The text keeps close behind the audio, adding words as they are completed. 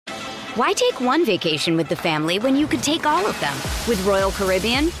Why take one vacation with the family when you could take all of them? With Royal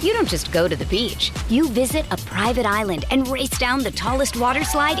Caribbean, you don't just go to the beach. You visit a private island and race down the tallest water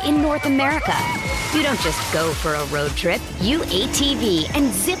slide in North America. You don't just go for a road trip. You ATV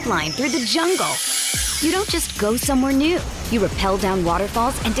and zip line through the jungle. You don't just go somewhere new. You rappel down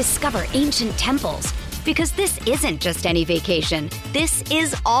waterfalls and discover ancient temples. Because this isn't just any vacation. This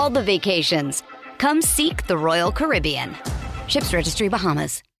is all the vacations. Come seek the Royal Caribbean. Ships Registry,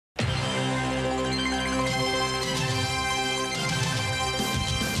 Bahamas.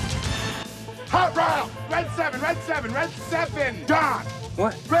 Hot round! Red 7, red 7, red 7! Don!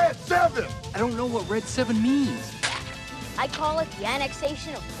 What? Red 7! I don't know what Red 7 means. I call it the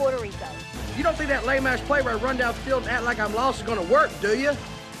annexation of Puerto Rico. You don't think that lame-ass play where I run down the field and act like I'm lost is gonna work, do you?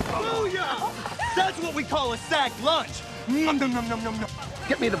 Booyah! That's what we call a sack lunch. Nom, nom, nom, nom, nom, nom.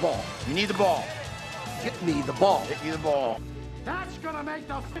 Get me the ball. You need the ball. Get me the ball. Get me the ball. That's gonna make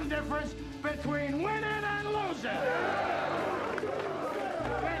the difference between winning and losing.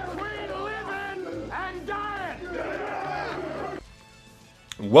 Between living and dying.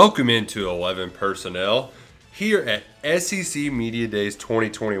 Welcome into 11 Personnel. Here at SEC Media Days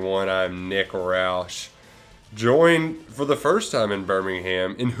 2021, I'm Nick Roush, joined for the first time in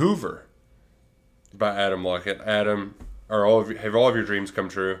Birmingham, in Hoover, by Adam Luckett. Adam, have all of your dreams come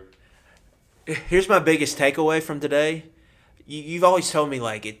true? Here's my biggest takeaway from today. You've always told me,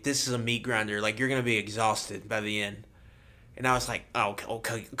 this is a meat grinder. You're going to be exhausted by the end. And I was like,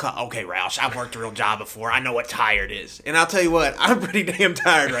 okay, Roush, I've worked a real job before. I know what tired is. And I'll tell you what, I'm pretty damn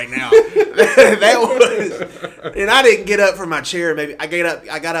tired right now. And I didn't get up from my chair. Maybe I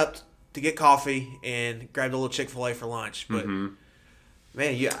got up to get coffee and grabbed a little Chick-fil-A for lunch. But, man,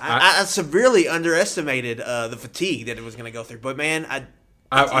 I severely underestimated the fatigue that it was going to go through. But, man,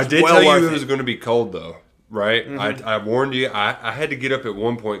 I did tell you it was going to be cold, though. Right? Mm-hmm. I warned you. I had to get up at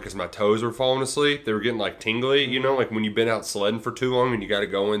one point because my toes were falling asleep. They were getting tingly, when you've been out sledding for too long and you got to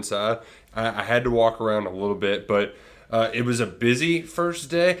go inside. I had to walk around a little bit, but it was a busy first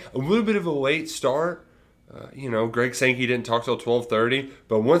day. A little bit of a late start. Greg Sankey didn't talk till 12:30,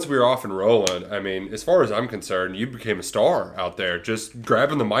 but once we were off and rolling, as far as I'm concerned, you became a star out there, just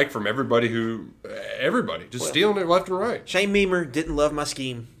grabbing the mic from everybody, stealing it left and right. Shane Beamer didn't love my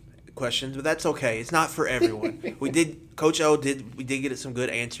scheme questions, but that's okay. It's not for everyone. Coach O did get some good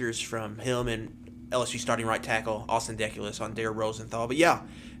answers from him and LSU starting right tackle Austin Deculus on Dare Rosenthal. But yeah,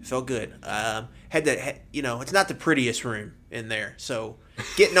 it felt good. It's not the prettiest room in there, so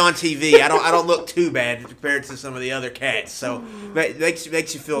getting on TV, I don't look too bad compared to some of the other cats. So it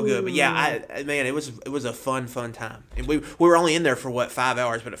makes you feel good. But yeah, it was a fun time. And we were only in there for 5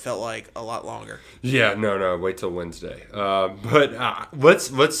 hours, but it felt like a lot longer. Yeah, no, wait till Wednesday. But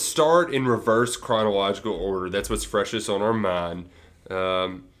let's start in reverse chronological order. That's what's freshest on our mind.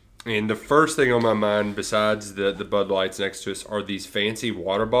 And the first thing on my mind, besides the Bud Lights next to us, are these fancy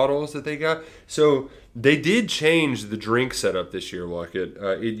water bottles that they got. So they did change the drink setup this year, Luckett.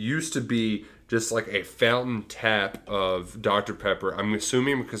 It used to be just like a fountain tap of Dr. Pepper. I'm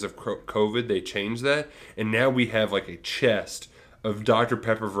assuming because of COVID they changed that. And now we have a chest of Dr.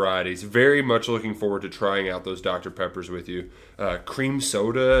 Pepper varieties. Very much looking forward to trying out those Dr. Peppers with you. Cream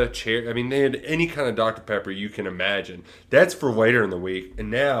soda, cherry. They had any kind of Dr. Pepper you can imagine. That's for later in the week. And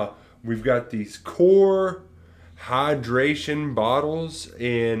now we've got these core hydration bottles,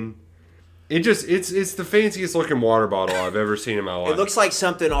 and it's the fanciest looking water bottle I've ever seen in my life. It looks like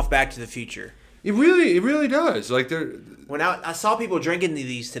something off Back to the Future. It really does. When I saw people drinking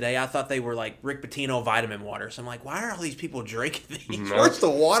these today, I thought they were like Rick Pitino vitamin water. So I'm like, why are all these people drinking these? No, where's the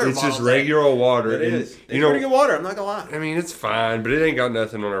water? It's just regular water. It is. It's pretty good water. I'm not gonna lie. It's fine, but it ain't got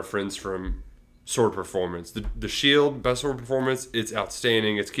nothing on our friends from Sword Performance. The Shield, best Sword Performance, it's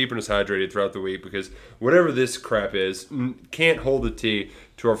outstanding. It's keeping us hydrated throughout the week because whatever this crap is, can't hold the tea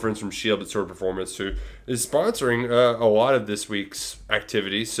to our friends from Shield at Sword Performance, who is sponsoring a lot of this week's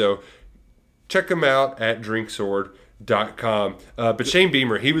activities. So check them out at drinksword.com. But Shane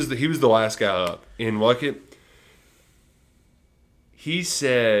Beamer, he was the last guy up. And Luckett, he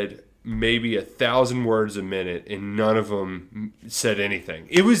said maybe 1,000 words a minute, and none of them said anything.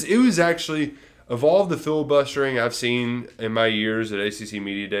 It was actually, of all of the filibustering I've seen in my years at ACC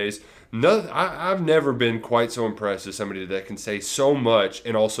Media Days, I've never been quite so impressed as somebody that can say so much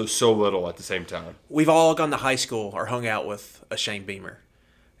and also so little at the same time. We've all gone to high school or hung out with a Shane Beamer.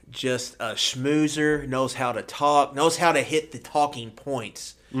 Just a schmoozer, knows how to talk, knows how to hit the talking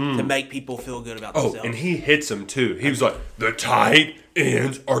points to make people feel good about themselves. Oh, and he hits them too. He was like, the tight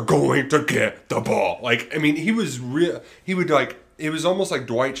ends are going to get the ball. He was real. He would it was almost like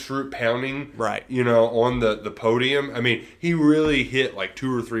Dwight Schrute pounding, Right. On the podium. I mean, he really hit like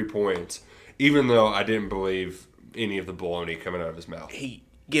 2 or 3 points, even though I didn't believe any of the baloney coming out of his mouth. He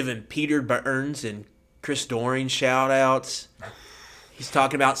giving Peter Burns and Chris Doering shout-outs. He's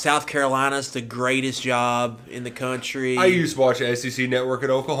talking about South Carolina's the greatest job in the country. I used to watch SEC Network at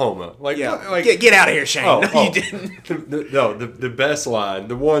Oklahoma. Get out of here, Shane. You didn't. The best line,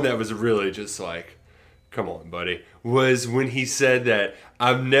 the one that was really just like, come on, buddy, was when he said that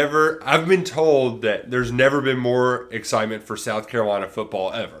I've been told that there's never been more excitement for South Carolina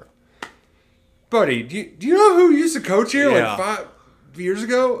football ever. Buddy, do you know who used to coach here like 5 years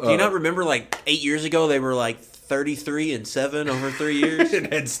ago? Do you not remember like 8 years ago they were like 33-7 over 3 years?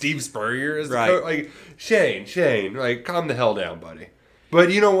 And had Steve Spurrier as the Right. coach. Like, Shane, like, calm the hell down, buddy.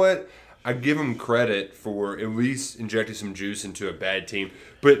 But you know what? I give him credit for at least injecting some juice into a bad team.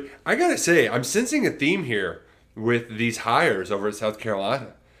 But I gotta say, I'm sensing a theme here with these hires over at South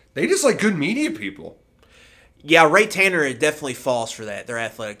Carolina. They just like good media people. Yeah, Ray Tanner definitely falls for that. Their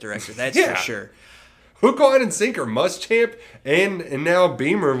athletic director, that's for sure. Hook, line, and sinker, Muschamp, and now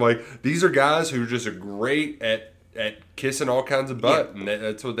Beamer. Like, these are guys who just are great at kissing all kinds of butt, and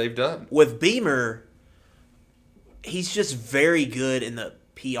that's what they've done. With Beamer, he's just very good in the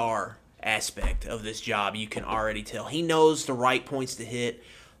PR aspect of this job. You can already tell. He knows the right points to hit.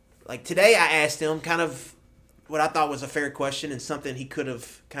 Like, today I asked him kind of what I thought was a fair question and something he could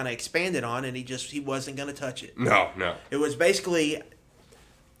have kind of expanded on, and he wasn't going to touch it. No. It was basically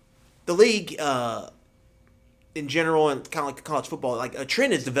the league in general, and kind of like college football, like a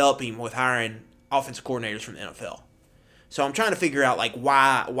trend is developing with hiring offensive coordinators from the NFL. So I'm trying to figure out like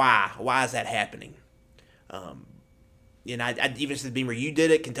why is that happening? And I even said, Beamer, you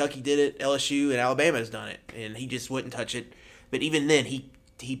did it, Kentucky did it, LSU and Alabama has done it, and he just wouldn't touch it. But even then,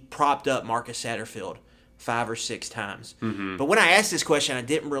 he propped up Marcus Satterfield 5 or 6 times. Mm-hmm. But when I asked this question, I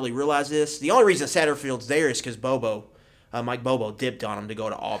didn't really realize this. The only reason Satterfield's there is because Mike Bobo dipped on him to go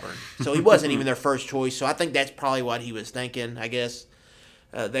to Auburn. So he wasn't even their first choice. So I think that's probably what he was thinking, I guess,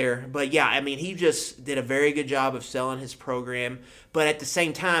 there. But, yeah, I mean, he just did a very good job of selling his program. But at the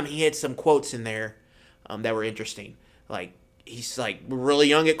same time, he had some quotes in there that were interesting. Like, he's like, we're really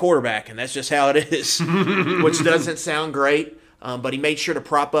young at quarterback, and that's just how it is, which doesn't sound great. But he made sure to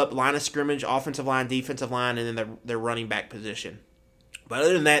prop up line of scrimmage, offensive line, defensive line, and then their running back position. But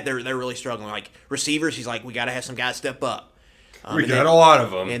other than that, they're really struggling. Like receivers, he's like, we got to have some guys step up. We got a lot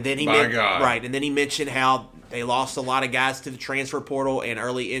of them. And then God. Right, and then he mentioned how they lost a lot of guys to the transfer portal and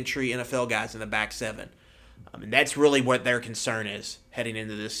early entry NFL guys in the back 7. And that's really what their concern is heading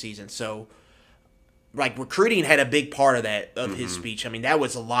into this season. So, like, recruiting had a big part of that, of his speech. I mean, that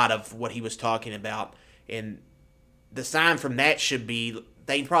was a lot of what he was talking about. And the sign from that should be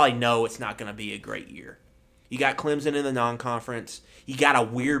they probably know it's not going to be a great year. You got Clemson in the non-conference. You got a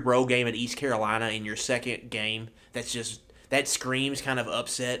weird road game at East Carolina in your second game. That screams kind of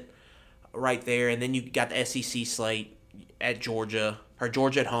upset right there. And then you got the SEC slate at Georgia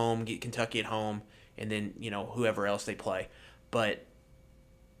at home, get Kentucky at home, and then whoever else they play. But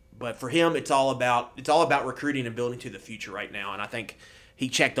for him, it's all about recruiting and building to the future right now. And I think he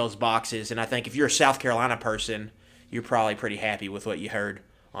checked those boxes. And I think if you're a South Carolina person, you're probably pretty happy with what you heard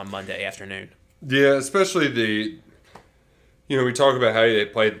on Monday afternoon. Yeah, especially we talk about how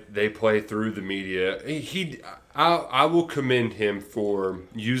they play through the media. I will commend him for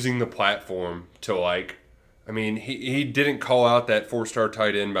using the platform to he didn't call out that 4-star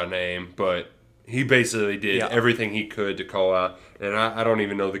tight end by name, but he basically did everything he could to call out. And I don't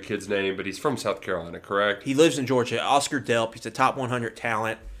even know the kid's name, but he's from South Carolina, correct? He lives in Georgia. Oscar Delp. He's a top 100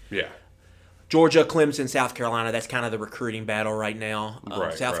 talent. Yeah. Georgia, Clemson, South Carolina, that's kind of the recruiting battle right now.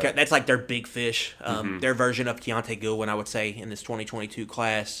 Right. That's like their big fish. Their version of Keontae Goodwin, I would say, in this 2022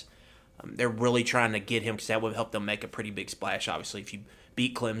 class. They're really trying to get him because that would help them make a pretty big splash, obviously. If you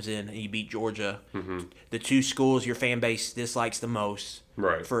beat Clemson and you beat Georgia, the 2 schools your fan base dislikes the most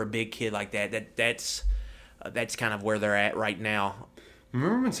for a big kid like that's kind of where they're at right now.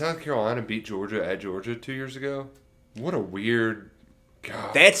 Remember when South Carolina beat Georgia at Georgia 2 years ago? What a weird...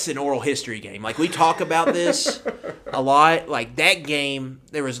 God. That's an oral history game. Like, we talk about this a lot. Like, that game,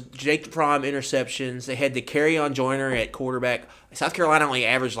 there was Jake Fromm interceptions. They had the Kerryon Joyner at quarterback. South Carolina only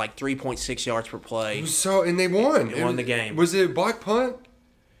averaged like 3.6 yards per play. So, and they won. They won the game. Was it a block punt?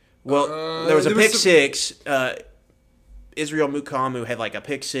 Well, there was a pick six. Israel Mukamu had like a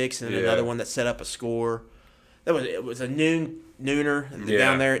pick six and then another one that set up a score. It was a nooner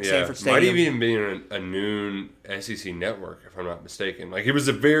down there at Sanford Stadium. Might even be a noon SEC network, if I'm not mistaken. Like, it was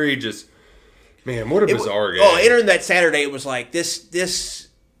a very just, man, what a bizarre game. Oh, entering that Saturday, it was like this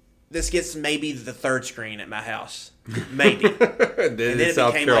this gets maybe the third screen at my house, maybe. And then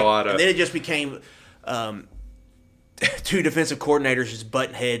South Carolina. And then it just became two defensive coordinators just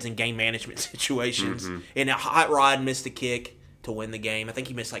butting heads in game management situations. And Hot Rod missed a kick to win the game. I think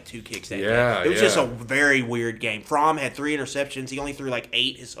he missed like 2 kicks that game. It was just a very weird game. Fromm had 3 interceptions. He only threw like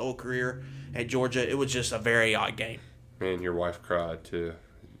 8 his whole career at Georgia. It was just a very odd game. Man, your wife cried too.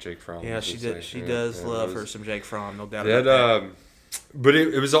 Jake Fromm. Yeah, she did. She does love her some Jake Fromm, no doubt about that. But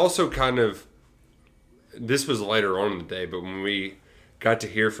it was also kind of, this was later on in the day, but when we got to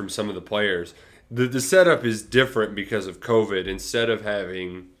hear from some of the players, the setup is different because of COVID. Instead of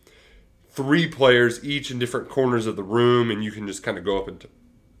having 3 players each in different corners of the room and you can just kind of go up and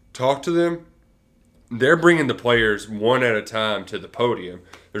talk to them, they're bringing the players one at a time to the podium.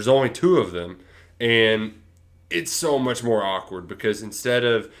 There's only 2 of them, and it's so much more awkward because instead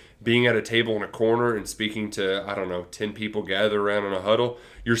of being at a table in a corner and speaking to, 10 people gathered around in a huddle,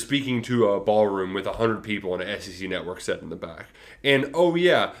 you're speaking to a ballroom with 100 people in an SEC Network set in the back. And,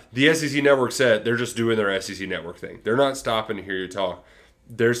 the SEC Network set, they're just doing their SEC Network thing. They're not stopping to hear you talk.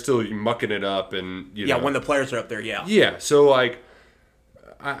 They're still mucking it up and, when the players are up there, yeah. Yeah, so,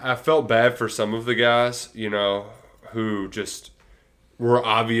 I felt bad for some of the guys, who just were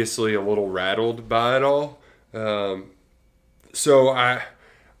obviously a little rattled by it all. So I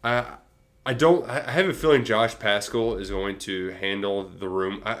have a feeling Josh Paschal is going to handle the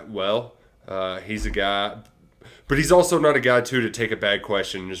room well. He's a guy, but he's also not a guy to take a bad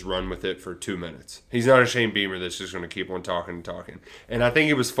question and just run with it for 2 minutes. He's not a Shane Beamer that's just going to keep on talking and talking. And I think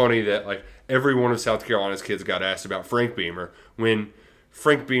it was funny that every one of South Carolina's kids got asked about Frank Beamer when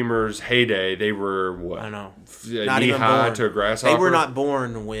Frank Beamer's heyday, they were what? I know. Not even high born to a grasshopper. They were not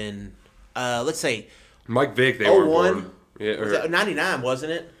born when let's say Mike Vick, they were born. Yeah, 99,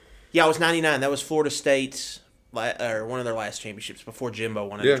 wasn't it? Yeah, it was 99. That was Florida State's or one of their last championships before Jimbo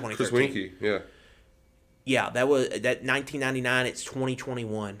won it in 2013. Chris Weinke, yeah. Yeah, that 1999. It's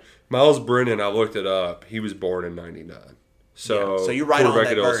 2021. Miles Brennan, I looked it up. He was born in 99. So you're right on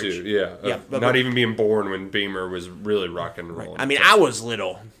that verge. Yeah, not even being born when Beamer was really rock and roll. I mean, I was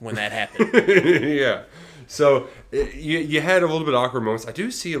little when that happened. Yeah. So you had a little bit of awkward moments. I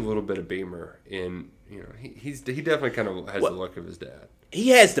do see a little bit of Beamer in, he definitely kind of has the look of his dad. He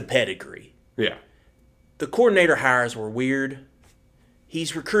has the pedigree. Yeah. The coordinator hires were weird.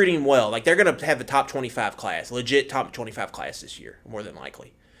 He's recruiting well. They're going to have the top 25 class, legit top 25 class this year, more than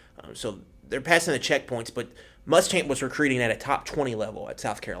likely. So they're passing the checkpoints, but Muschamp was recruiting at a top 20 level at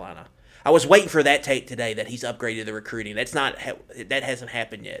South Carolina. I was waiting for that tape today that he's upgraded the recruiting. That hasn't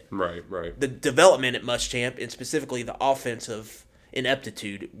happened yet. Right. The development at Muschamp, and specifically the offensive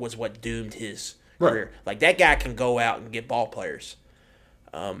ineptitude, was what doomed his career. That guy can go out and get ball players.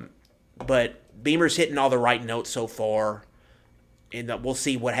 But Beamer's hitting all the right notes so far, and we'll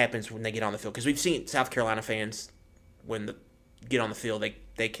see what happens when they get on the field. Because we've seen South Carolina fans, when they get on the field,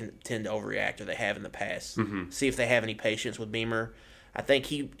 they can tend to overreact, or they have in the past. Mm-hmm. See if they have any patience with Beamer. I think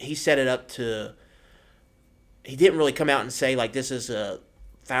he set it up to – he didn't really come out and say, this is a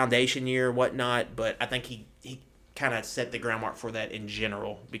foundation year or whatnot, but I think he kind of set the groundwork for that in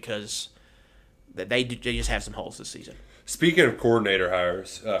general because they just have some holes this season. Speaking of coordinator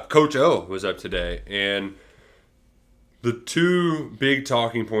hires, Coach O was up today, and the 2 big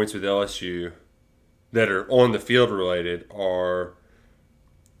talking points with LSU that are on the field related are,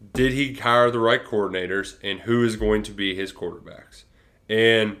 did he hire the right coordinators, and who is going to be his quarterbacks?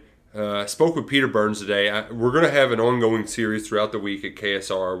 And I spoke with Peter Burns today. We're going to have an ongoing series throughout the week at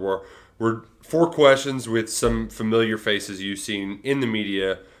KSR where we're 4 questions with some familiar faces you've seen in the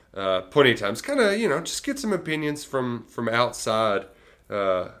media plenty of times. Kind of, just get some opinions from outside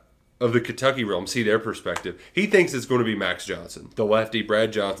of the Kentucky realm, see their perspective. He thinks it's going to be Max Johnson, the lefty,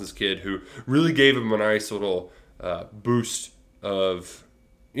 Brad Johnson's kid, who really gave him a nice little boost of...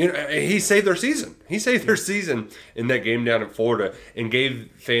 he saved their season. He saved their season in that game down in Florida and gave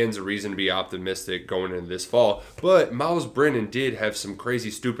fans a reason to be optimistic going into this fall. But Miles Brennan did have some crazy,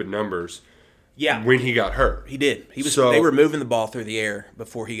 stupid numbers when he got hurt. He did. They were moving the ball through the air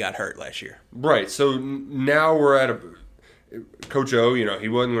before he got hurt last year. Right. So now we're at Coach O, he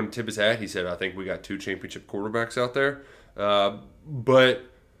wasn't going to tip his hat. He said, I think we got 2 championship quarterbacks out there. But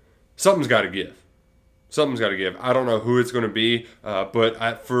something's got to give. I don't know who it's going to be,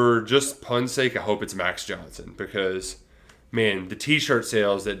 but for just pun's sake, I hope it's Max Johnson because, man, the T-shirt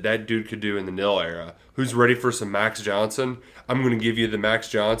sales that dude could do in the nil era. Who's ready for some Max Johnson? I'm going to give you the Max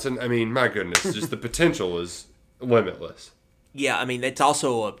Johnson. I mean, my goodness, just the potential is limitless. Yeah, I mean, it's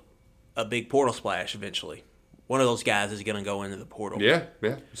also a big portal splash eventually. One of those guys is going to go into the portal. Yeah,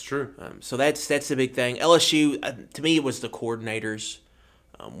 it's true. So that's the big thing. LSU, to me, it was the coordinators.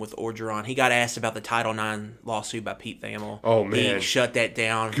 with Orgeron. He got asked about the Title IX lawsuit by Pete Thamel. Oh, man. He shut that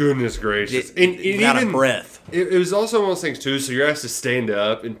down. Goodness gracious. Without a breath. It was also one of those things, too, so you're asked to stand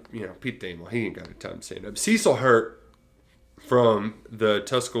up. And, Pete Thamel, he ain't got a time to stand up. Cecil Hurt from the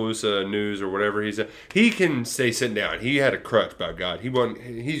Tuscaloosa News or whatever he can stay sitting down. He had a crutch, by God. He wasn't.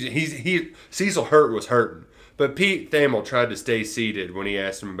 Cecil Hurt was hurting. But Pete Thamel tried to stay seated when he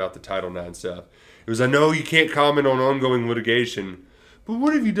asked him about the Title IX stuff. It was, I know you can't comment on ongoing litigation, but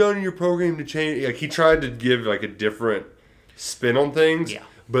what have you done in your program to change? Like, he tried to give like a different spin on things. Yeah.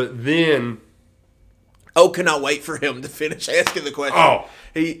 But then, cannot wait for him to finish asking the question. Oh,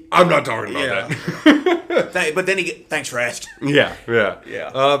 I'm not talking about that. But then thanks for asking. Yeah.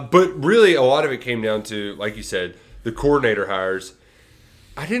 But really, a lot of it came down to, like you said, the coordinator hires.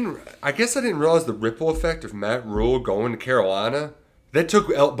 I guess I didn't realize the ripple effect of Matt Rule going to Carolina. That took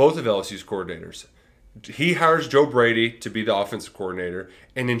both of LSU's coordinators. He hires Joe Brady to be the offensive coordinator,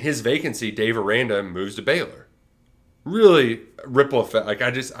 and in his vacancy, Dave Aranda moves to Baylor. Really ripple effect. Like,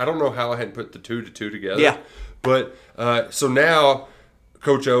 I don't know how I hadn't put the two together. Yeah. But so now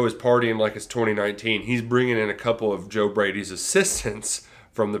Coach O is partying like it's 2019. He's bringing in a couple of Joe Brady's assistants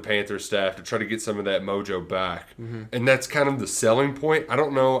from the Panthers staff to try to get some of that mojo back. Mm-hmm. And that's kind of the selling point. I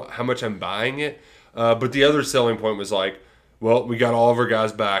don't know how much I'm buying it, but the other selling point was like, well, we got all of our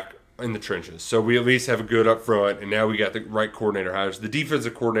guys back in the trenches, so we at least have a good up front, and now we got the right coordinator hires. The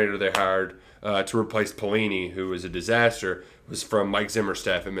defensive coordinator they hired to replace Pelini, who was a disaster, was from Mike Zimmer's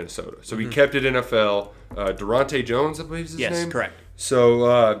staff in Minnesota. So we kept it NFL. Durante Jones, I believe is his name? Yes, correct.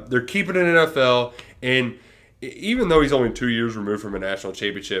 So they're keeping it in NFL, and even though he's only 2 years removed from a national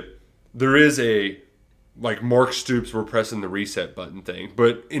championship, there is a, like, Mark Stoops, we're pressing the reset button thing.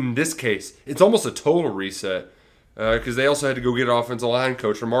 But in this case, it's almost a total reset because they also had to go get an offensive line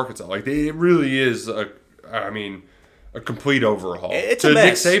coach from Arkansas. Like, it really is, a complete overhaul. It's a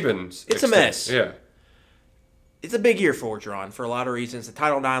mess. Nick Saban's It's extent. a mess. Yeah. It's a big year for Orgeron for a lot of reasons. The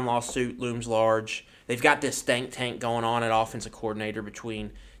Title IX lawsuit looms large. They've got this think tank going on at offensive coordinator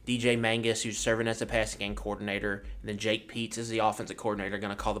between DJ Mangus, who's serving as the passing game coordinator, and then Jake Peets is the offensive coordinator,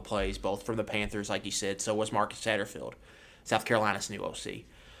 going to call the plays, both from the Panthers, like you said. So was Marcus Satterfield, South Carolina's new OC.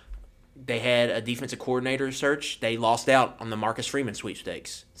 They had a defensive coordinator search. They lost out on the Marcus Freeman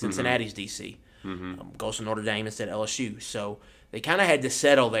sweepstakes. Cincinnati's DC. Goes to Notre Dame instead of LSU. So they kind of had to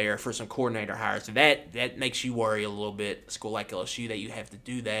settle there for some coordinator hires. So that makes you worry a little bit, a school like LSU, that you have to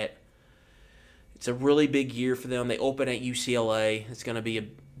do that. It's a really big year for them. They open at UCLA. It's going to be a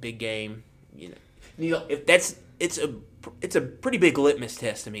big game. You know, if it's a pretty big litmus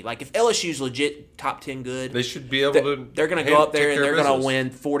test to me. Like, if LSU's legit top 10 good, They should be able to. they're going to go up there take and care they're of going to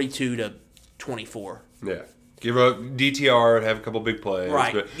business. win 42-24. Yeah. Give up DTR, have a couple big plays.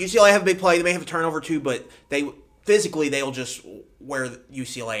 Right. But UCLA have a big play. They may have a turnover too, but they'll just wear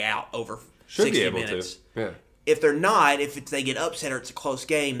UCLA out over should 60 be able minutes. to. Yeah. If they're not, they get upset or it's a close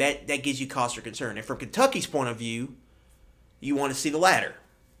game, that gives you cause for concern. And from Kentucky's point of view, you want to see the latter.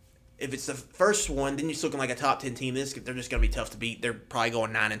 If it's the first one, then you're looking like a top 10 team. They're just going to be tough to beat. They're probably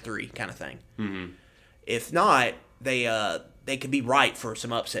going 9-3 kind of thing. Mm-hmm. If not, they could be right for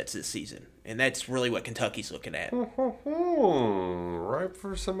some upsets this season. And that's really what Kentucky's looking at. Ripe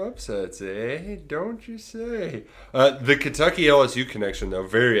for some upsets, eh? Don't you say? The Kentucky-LSU connection, though,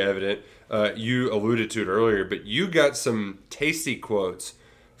 very evident. You alluded to it earlier, but you got some tasty quotes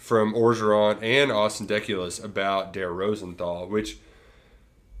from Orgeron and Austin Deculus about Dare Rosenthal, which,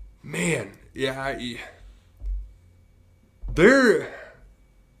 man, yeah, they're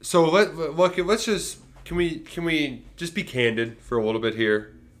so. Let's just can we just be candid for a little bit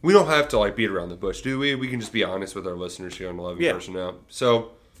here? We don't have to like beat around the bush, do we? We can just be honest with our listeners here on 11 Personnel.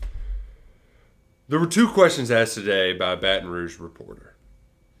 So there were two questions asked today by a Baton Rouge reporter.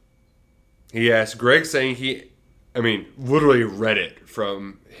 He asked Greg Sankey, literally read it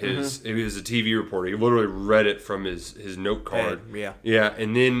from his, he was a TV reporter. He literally read it from his note card. Yeah,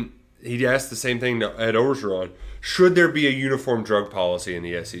 and then he asked the same thing to Ed Orgeron. Should there be a uniform drug policy in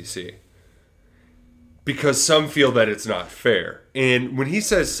the SEC? Because some feel that it's not fair. And when he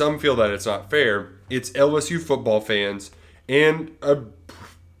says some feel that it's not fair, it's LSU football fans and a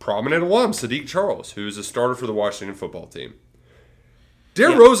prominent alum, Sadiq Charles, who is a starter for the Washington football team.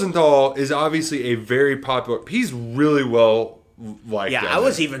 Dare Rosenthal is obviously a very popular. He's really well liked. Yeah, I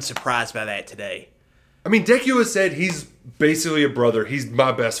was even surprised by that today. Deculus said he's basically a brother. He's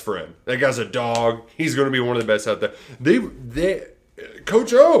my best friend. That guy's a dog. He's going to be one of the best out there.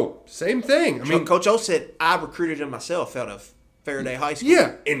 Coach O, same thing. Coach O said, I recruited him myself out of Faraday High School.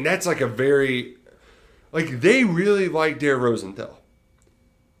 Yeah, and that's like a very, they really like Dare Rosenthal.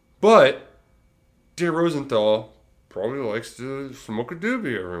 But Dare Rosenthal probably likes to smoke a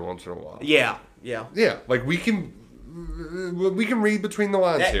doobie every once in a while. Yeah. Yeah, like we can read between the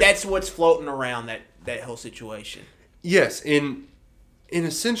lines here. That's what's floating around that whole situation. Yes, and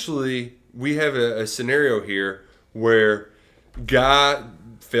essentially we have a scenario here where guy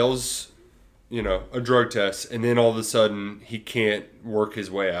fails, a drug test, and then all of a sudden he can't work his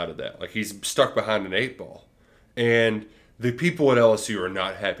way out of that. Like he's stuck behind an 8 ball, and the people at LSU are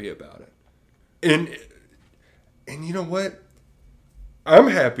not happy about it. And you know what? I'm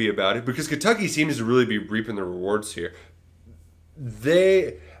happy about it because Kentucky seems to really be reaping the rewards here.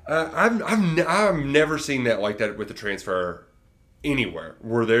 I've never seen that like that with the transfer anywhere,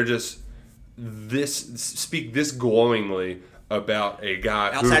 where they're just speak this glowingly about a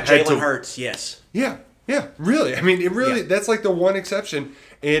guy outside who Jalen Hurts. Yes. Yeah, really. I mean, it really that's like the one exception,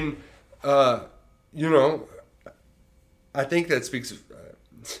 and I think that speaks.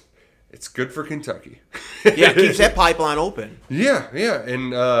 It's good for Kentucky. Yeah, it keeps that pipeline open. Yeah,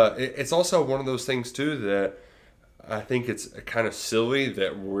 and it's also one of those things too that I think it's kind of silly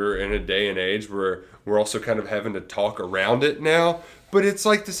that we're in a day and age where we're also kind of having to talk around it now. But it's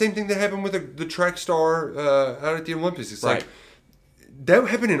like the same thing that happened with the track star out at the Olympics. It's like that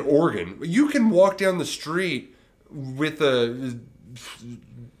happened in Oregon. You can walk down the street with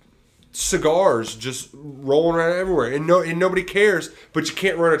cigars just rolling around everywhere, and nobody cares. But you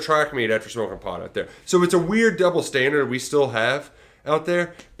can't run a track meet after smoking pot out there. So it's a weird double standard we still have out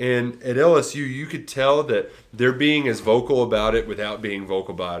there. And at LSU, you could tell that they're being as vocal about it without being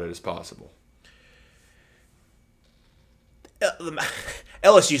vocal about it as possible.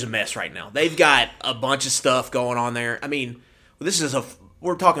 LSU's a mess right now. They've got a bunch of stuff going on there. I mean,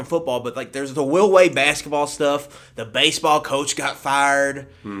 we're talking football, but like there's the Will Wade basketball stuff. The baseball coach got fired.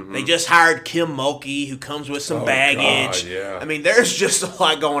 Mm-hmm. They just hired Kim Mulkey, who comes with some baggage. God, yeah. I mean, there's just a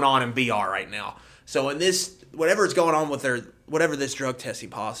lot going on in BR right now. So in this, whatever is going on with whatever this drug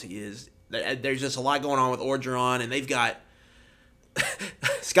testing policy is, there's just a lot going on with Orgeron, and they've got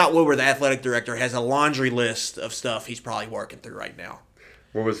Scott Woodward, the athletic director, has a laundry list of stuff he's probably working through right now.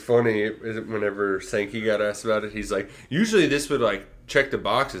 What was funny is whenever Sankey got asked about it, he's like, usually this would like check the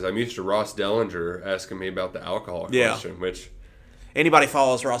boxes. I'm used to Ross Dellinger asking me about the alcohol question, which anybody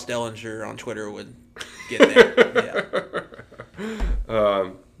follows Ross Dellinger on Twitter would get that.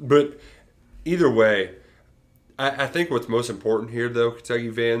 But either way, I think what's most important here, though,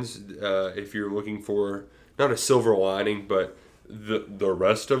 Kentucky fans, if you're looking for not a silver lining, but the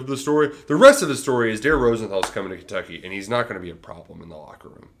rest of the story. The rest of the story is Dare Rosenthal's coming to Kentucky, and he's not going to be a problem in the locker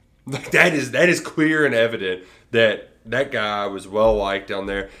room. Like that is clear and evident that guy was well liked down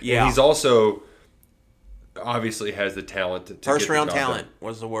there. Yeah, and he's also obviously has the talent to first get round the job talent done.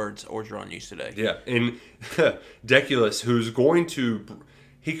 was the words Orgeron used today. Yeah, and Deculus, who's going to.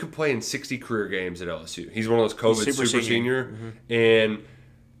 He could play in 60 career games at LSU. He's one of those COVID super senior. Mm-hmm. And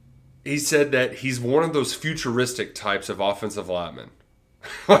he said that he's one of those futuristic types of offensive linemen.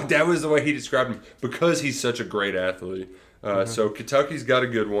 Like that was the way he described him because he's such a great athlete. So Kentucky's got a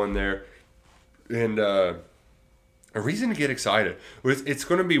good one there. And a reason to get excited. It's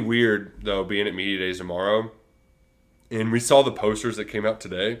going to be weird, though, being at Media Days tomorrow. And we saw the posters that came out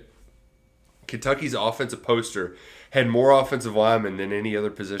today. Kentucky's offensive poster had more offensive linemen than any other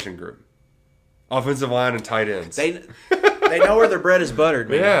position group. Offensive line and tight ends. They know where their bread is buttered,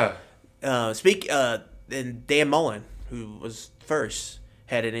 man. Yeah. And Dan Mullen, who was first,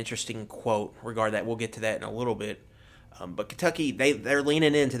 had an interesting quote regarding that. We'll get to that in a little bit. But Kentucky, they're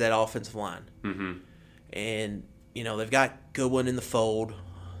leaning into that offensive line. Mm-hmm. And, they've got Goodwin in the fold.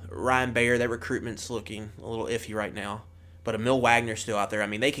 Ryan Bayer, that recruitment's looking a little iffy right now. But Emil Wagner's still out there. I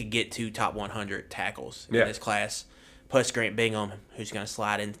mean, they could get 2 top 100 tackles in this class. Plus Grant Bingham, who's going to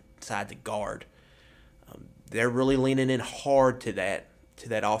slide inside the guard. They're really leaning in hard to that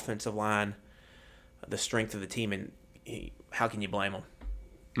offensive line, the strength of the team, and how can you blame them?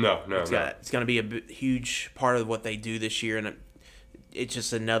 No. It's going to be a huge part of what they do this year, and it's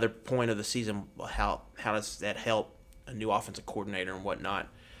just another point of the season. How does that help a new offensive coordinator and whatnot?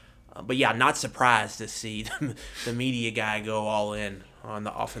 But yeah, not surprised to see the media guy go all in on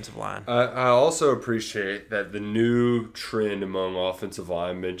the offensive line. I also appreciate that the new trend among offensive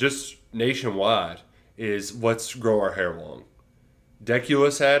linemen, just nationwide, is let's grow our hair long.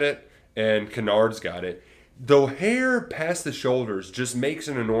 Deculus had it, and Kennard's got it. The hair past the shoulders just makes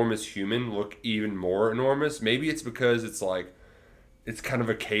an enormous human look even more enormous. Maybe it's because it's kind of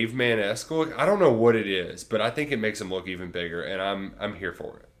a caveman-esque look. I don't know what it is, but I think it makes him look even bigger, and I'm here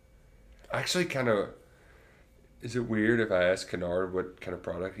for it. Actually, kind of, is it weird if I ask Kennard what kind of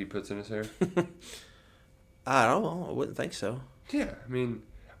product he puts in his hair? I don't know. I wouldn't think so. Yeah, I mean,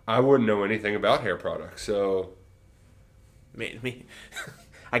 I wouldn't know anything about hair products, so Me.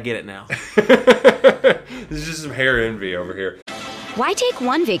 I get it now. There's just some hair envy over here. Why take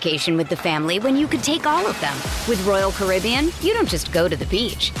one vacation with the family when you could take all of them? With Royal Caribbean, you don't just go to the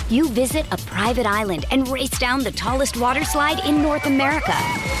beach. You visit a private island and race down the tallest water slide in North America.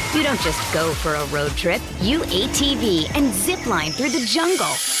 You don't just go for a road trip. You ATV and zip line through the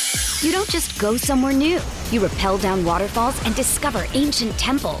jungle. You don't just go somewhere new. You rappel down waterfalls and discover ancient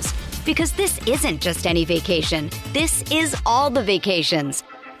temples. Because this isn't just any vacation. This is all the vacations.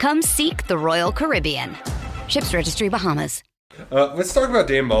 Come seek the Royal Caribbean. Ships Registry, Bahamas. Let's talk about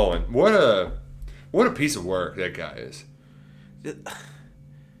Dan Mullen. What a piece of work that guy is.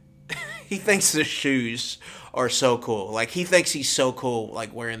 He thinks the shoes are so cool. Like, he thinks he's so cool,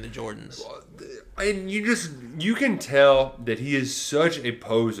 like, wearing the Jordans. And you can tell that he is such a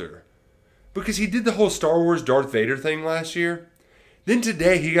poser. Because he did the whole Star Wars Darth Vader thing last year. Then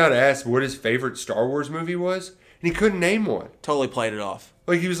today he got asked what his favorite Star Wars movie was, and he couldn't name one. Totally played it off.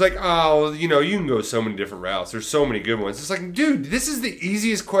 Like, he was like, oh, you can go so many different routes. There's so many good ones. It's like, dude, this is the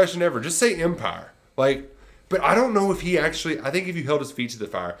easiest question ever. Just say Empire. Like, but I don't know if he actually, I think if you held his feet to the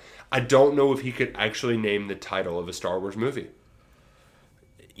fire, I don't know if he could actually name the title of a Star Wars movie.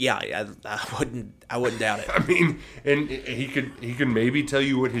 Yeah, I wouldn't doubt it. I mean, and he could maybe tell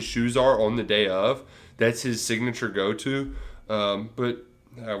you what his shoes are on the day of. That's his signature go-to. But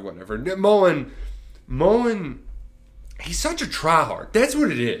whatever. Mullen, he's such a tryhard. That's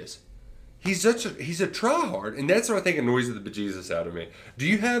what it is. He's a tryhard, and that's what I think annoys the bejesus out of me. Do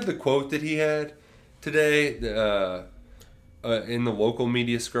you have the quote that he had today in the local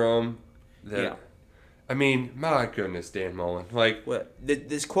media scrum? Yeah. I mean, my goodness, Dan Mullen. Like,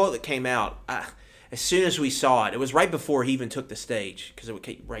 this quote that came out, as soon as we saw it, it was right before he even took the stage, because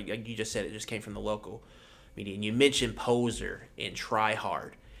right, like you just said, it just came from the local media. And you mentioned poser and try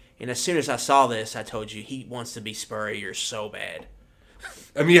hard. And as soon as I saw this, I told you he wants to be Spurrier so bad.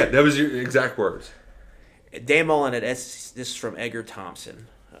 I mean, yeah, that was your exact words. Dan Mullen this is from Edgar Thompson,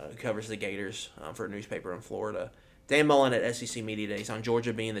 who covers the Gators for a newspaper in Florida. Dan Mullen at SEC Media Days on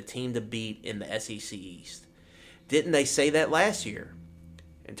Georgia being the team to beat in the SEC East. Didn't they say that last year?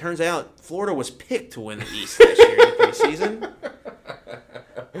 And turns out Florida was picked to win the East last year in the preseason.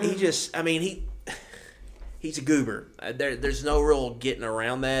 He's a goober. There's no real getting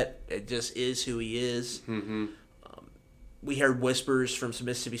around that. It just is who he is. Mm-hmm. We heard whispers from some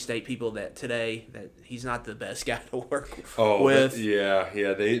Mississippi State people today that he's not the best guy to work with. Yeah.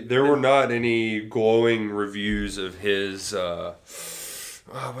 There were not any glowing reviews of his. What's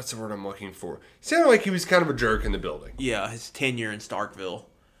the word I'm looking for? Sounded like he was kind of a jerk in the building. Yeah, his tenure in Starkville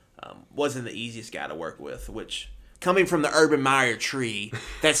wasn't the easiest guy to work with. Which, coming from the Urban Meyer tree,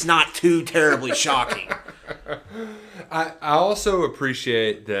 that's not too terribly shocking. I also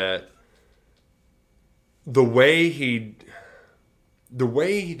appreciate that the way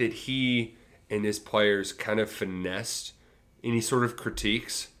that he and his players kind of finessed any sort of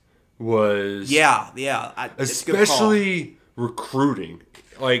critiques was especially recruiting.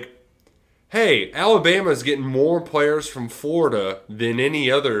 Like, hey, Alabama's getting more players from Florida than any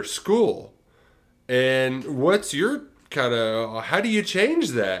other school, and what's your how do you change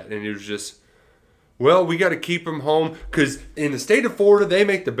that? And it was just, well, we got to keep them home because in the state of Florida they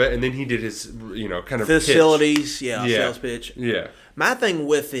make the bet. And then he did his kind of facilities, pitch. Sales pitch. Yeah. My thing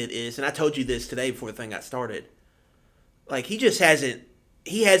with it is, and I told you this today before the thing got started, like he hasn't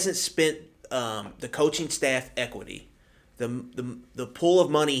spent the coaching staff equity, the pool of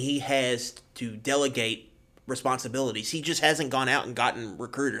money he has to delegate responsibilities. He just hasn't gone out and gotten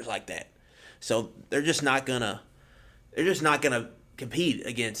recruiters like that. So they're just not gonna compete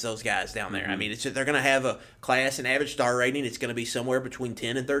against those guys down there. Mm-hmm. I mean, they're gonna have a class and average star rating. It's gonna be somewhere between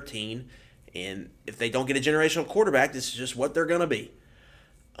 10 and 13. And if they don't get a generational quarterback, this is just what they're going to be.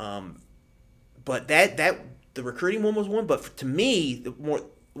 But the recruiting one was one. But to me, the more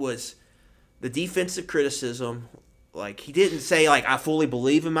was the defensive criticism. Like, he didn't say, like, I fully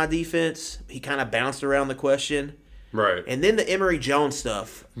believe in my defense. He kind of bounced around the question. Right. And then the Emory Jones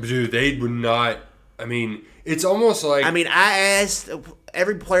stuff. Dude, they would not. I mean, it's almost like. I mean, I asked.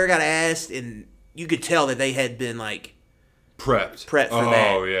 Every player got asked, and you could tell that they had been, like. Prepped for that.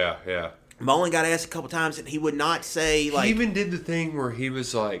 Oh, yeah. Mullen got asked a couple times, and he would not say, like... He even did the thing where he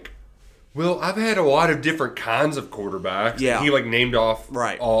was like, well, I've had a lot of different kinds of quarterbacks. Yeah. And he, like, named off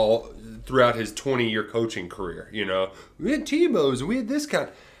right. all throughout his 20-year coaching career, We had Tebow's, and we had this kind.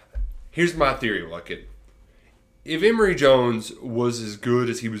 Here's my theory, Luckett. If Emory Jones was as good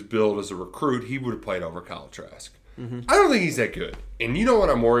as he was billed as a recruit, he would have played over Kyle Trask. Mm-hmm. I don't think he's that good. And you know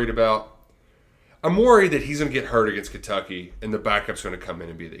what I'm worried about? I'm worried that he's going to get hurt against Kentucky and the backup's going to come in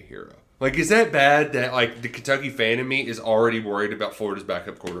and be the hero. Like, is that bad that, like, the Kentucky fan in me is already worried about Florida's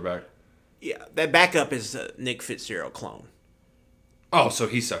backup quarterback? Yeah, that backup is a Nick Fitzgerald clone. Oh, so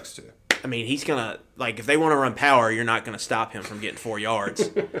he sucks too. I mean, he's going to, like, if they want to run power, you're not going to stop him from getting 4 yards.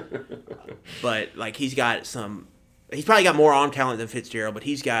 But, like, he's probably got more arm talent than Fitzgerald, but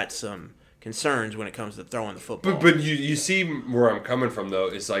he's got some concerns when it comes to throwing the football. But you see where I'm coming from, though.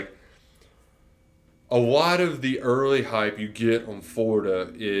 It's like a lot of the early hype you get on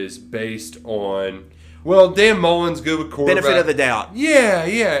Florida is based on, well, Dan Mullen's good with quarterback. Benefit of the doubt. Yeah.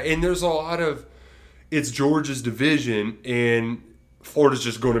 And there's a lot of, it's Georgia's division, and Florida's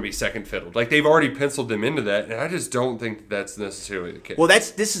just going to be second fiddle. Like, they've already penciled them into that, and I just don't think that's necessarily the case. Well,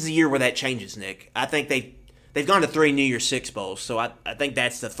 this is the year where that changes, Nick. I think they've gone to 3 New Year's Six bowls, so I think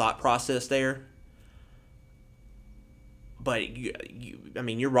that's the thought process there. But I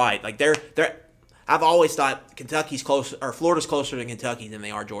mean, you're right. Like I've always thought Kentucky's close, or Florida's closer to Kentucky than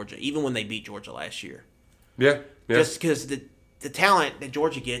they are Georgia, even when they beat Georgia last year. Yeah. Just because the talent that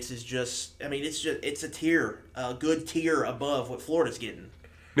Georgia gets is just, I mean, it's a good tier above what Florida's getting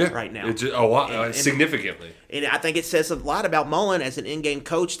right now. It's a lot, significantly. And I think it says a lot about Mullen as an in-game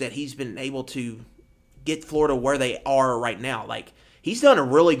coach that he's been able to get Florida where they are right now. Like, he's done a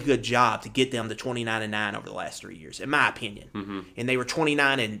really good job to get them to 29-9 over the last 3 years, in my opinion. Mm-hmm. And they were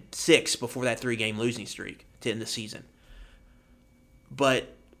 29-6 before that 3-game losing streak to end the season.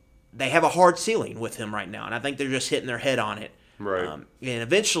 But they have a hard ceiling with him right now, and I think they're just hitting their head on it. Right. And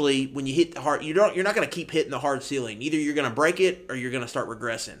eventually, when you hit the hard, you're not going to keep hitting the hard ceiling. Either you're going to break it or you're going to start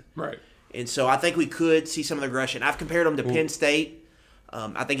regressing. Right. And so I think we could see some of the regression. I've compared them to Penn State.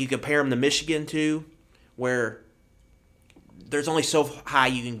 I think you compare them to Michigan too, where there's only so high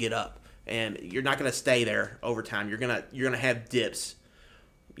you can get up, and you're not going to stay there over time. You're gonna have dips.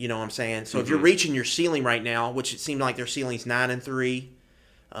 You know what I'm saying? So if you're reaching your ceiling right now, which it seemed like their ceiling's 9-3,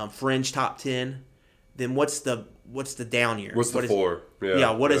 fringe top 10, then what's the down year? What's the floor?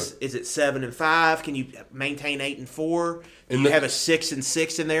 Is it 7-5? Can you maintain 8-4? Do you have a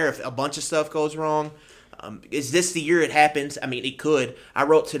 6-6 in there if a bunch of stuff goes wrong? Is this the year it happens? I mean, it could. I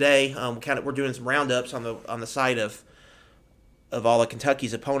wrote today. We're doing some roundups on the site of all of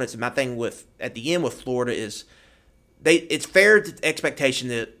Kentucky's opponents, and my thing at the end with Florida is it's fair to expectation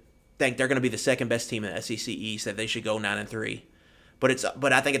to think they're going to be the second best team in the SEC East, that they should go 9-3.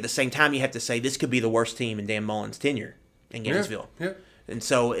 But I think at the same time you have to say this could be the worst team in Dan Mullen's tenure in Gainesville. Yeah. And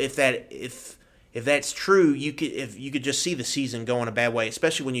so if that's true, you could just see the season go in a bad way,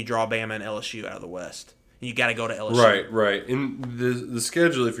 especially when you draw Bama and LSU out of the West. And you got to go to LSU. Right. In the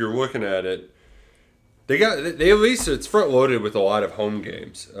schedule, if you're looking at it, they at least it's front loaded with a lot of home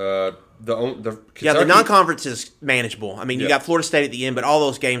games. The non-conference is manageable. I mean, you got Florida State at the end, but all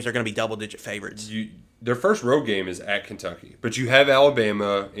those games are going to be double-digit favorites. Their first road game is at Kentucky, but you have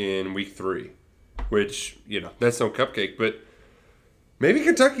Alabama in week 3, which that's no cupcake. But maybe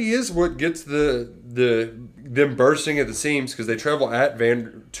Kentucky is what gets them bursting at the seams, because they travel at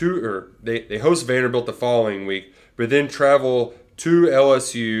they host Vanderbilt the following week, but then travel to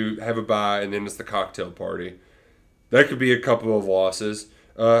LSU, have a bye, and then it's the cocktail party. That could be a couple of losses.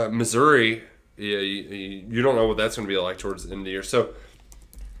 Missouri, you don't know what that's going to be like towards the end of the year. So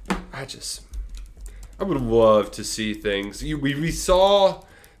I would love to see things. We saw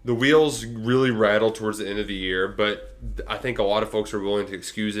the wheels really rattle towards the end of the year, but I think a lot of folks are willing to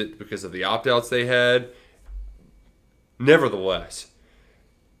excuse it because of the opt-outs they had. Nevertheless,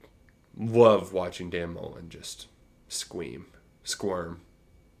 love watching Dan Mullen just squirm.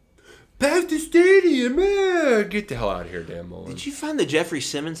 Back to stadium, get the hell out of here, Dan Mullen. Did you find the Jeffrey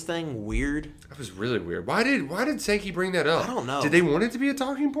Simmons thing weird? That was really weird. Why did Sankey bring that up? I don't know. Did they want it to be a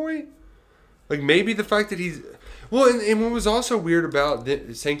talking point? Like, maybe the fact that he's... Well, and what was also weird about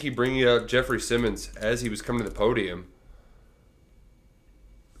Sankey bringing up Jeffrey Simmons as he was coming to the podium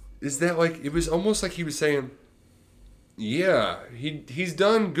is that, like, it was almost like he was saying, yeah, he's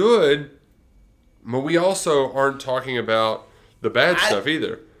done good, but we also aren't talking about the bad stuff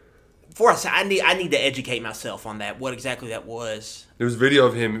either. For us, I need to educate myself on that, what exactly that was. There was video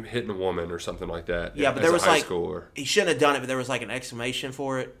of him hitting a woman or something like that. Yeah, but there was schooler. He shouldn't have done it, but there was like an exclamation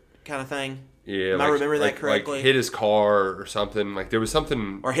for it kind of thing. Yeah, I remember that correctly? Like hit his car or something. Like there was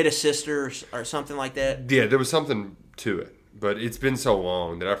something, or hit his sister or something like that. Yeah, there was something to it, but it's been so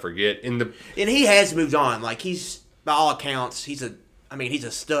long that I forget. And he has moved on. Like, he's, by all accounts, he's a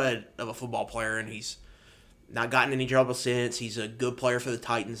stud of a football player, and he's not gotten any trouble since. He's a good player for the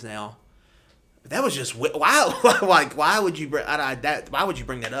Titans now. But that was just why would you bring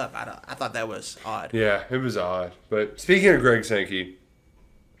that up? I thought that was odd. Yeah, it was odd. But speaking of Greg Sankey,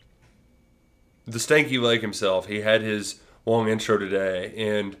 the stanky leg himself, he had his long intro today,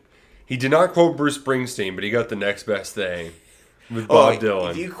 and he did not quote Bruce Springsteen, but he got the next best thing with Bob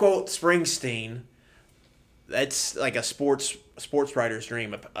Dylan. If you quote Springsteen, that's like a sports writer's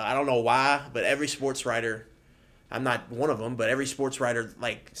dream. I don't know why, but every sports writer, I'm not one of them, but every sports writer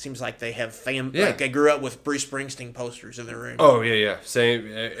seems like they have like they grew up with Bruce Springsteen posters in their room. Oh yeah.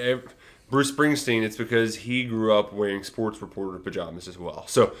 Same. Bruce Springsteen, it's because he grew up wearing sports reporter pajamas as well.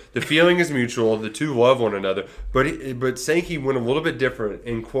 So the feeling is mutual. The two love one another. But Sankey went a little bit different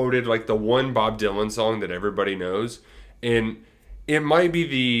and quoted like the one Bob Dylan song that everybody knows. And it might be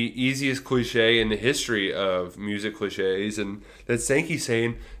the easiest cliche in the history of music cliches. And that's Sankey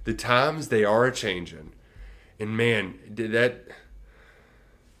saying, the times they are a-changin'. And man, did that...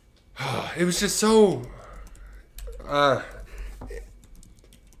 it was just so...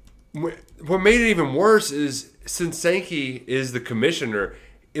 What made it even worse is, since Sankey is the commissioner,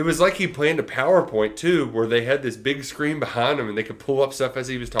 it was like he planned a PowerPoint too, where they had this big screen behind him and they could pull up stuff as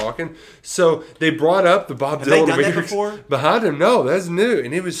he was talking. So they brought up the Bob Dylan lyrics behind him. No, that's new,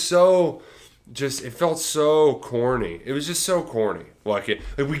 and it was so it felt so corny. It was just so corny. Like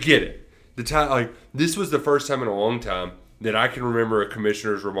we get it. The time, this was the first time in a long time that I can remember a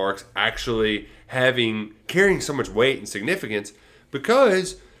commissioner's remarks actually carrying so much weight and significance,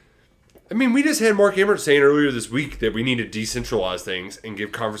 because. I mean, we just had Mark Emmert saying earlier this week that we need to decentralize things and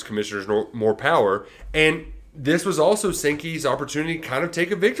give conference commissioners more power. And this was also Sankey's opportunity to kind of take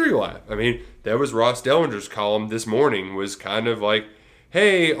a victory lap. I mean, that was Ross Dellinger's column this morning, was kind of like,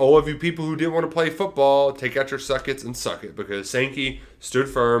 hey, all of you people who didn't want to play football, take out your suckets and suck it. Because Sankey stood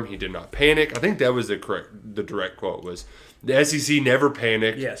firm. He did not panic. I think that was the direct quote was, the SEC never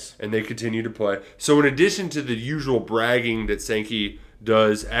panicked. Yes. And they continued to play. So in addition to the usual bragging that Sankey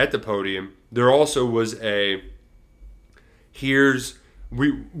does at the podium, there also was we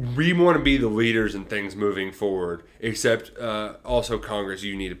want to be the leaders in things moving forward, except also Congress,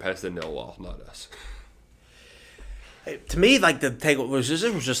 you need to pass the nil law, not us. To me, the take was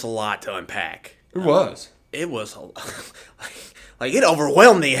just a lot to unpack. It was. It was it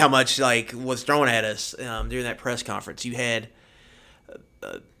overwhelmed me how much was thrown at us during that press conference. You had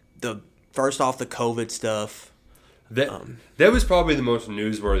the first off the COVID stuff. That was probably the most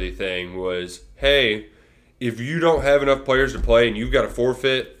newsworthy thing was, hey, if you don't have enough players to play and you've got a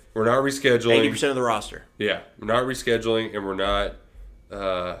forfeit, we're not rescheduling. 80% of the roster. Yeah, we're not rescheduling, and we're not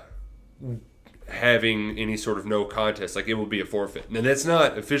having any sort of no contest. It will be a forfeit. Now, that's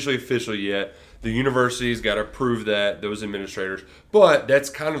not official yet. The university's got to approve that, those administrators. But that's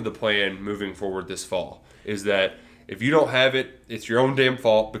kind of the plan moving forward this fall, is that if you don't have it, it's your own damn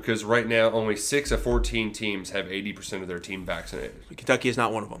fault, because right now only 6 of 14 teams have 80% of their team vaccinated. Kentucky is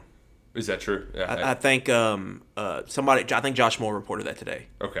not one of them. Is that true? Yeah, I think I think Josh Moore reported that today.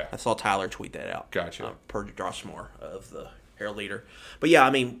 Okay. I saw Tyler tweet that out. Gotcha. Per Josh Moore of the Herald Leader. But yeah, I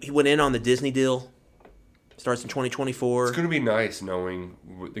mean, he went in on the Disney deal. Starts in 2024. It's going to be nice knowing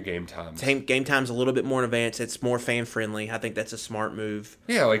the game times. Game time's a little bit more in advance. It's more fan-friendly. I think that's a smart move.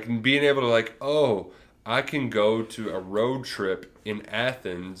 Yeah, being able to I can go to a road trip in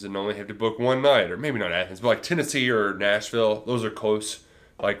Athens and only have to book one night, or maybe not Athens, but Tennessee or Nashville. Those are close,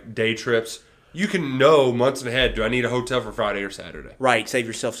 day trips. You can know months ahead, do I need a hotel for Friday or Saturday? Right, save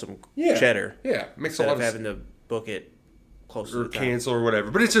yourself some cheddar. Yeah, makes a lot of sense. Instead of having to book it close to the time. Cancel or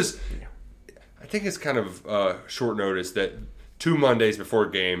whatever. But it's just, I think it's kind of short notice that 2 Mondays before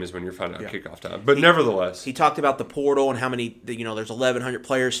a game is when you're finding out kickoff time. But nevertheless. He talked about the portal and how many, there's 1,100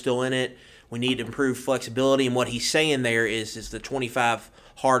 players still in it. We need to improve flexibility, and what he's saying there is the 25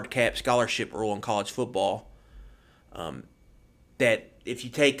 hard cap scholarship rule in college football. That if you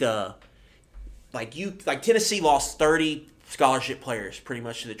take Tennessee lost 30 scholarship players pretty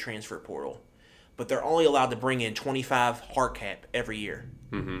much to the transfer portal, but they're only allowed to bring in 25 hard cap every year.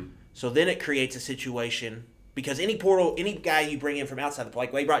 Mm-hmm. So then it creates a situation, because any guy you bring in from outside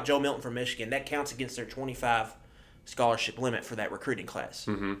they brought Joe Milton from Michigan, that counts against their 25 scholarship limit for that recruiting class.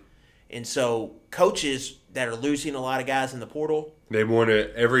 Mm-hmm. And so coaches that are losing a lot of guys in the portal, they want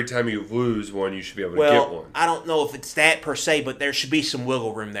to, every time you lose one, you should be able to get one. I don't know if it's that per se, but there should be some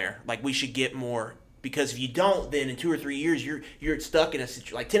wiggle room there. We should get more, because if you don't, then in 2 or 3 years, you're stuck in a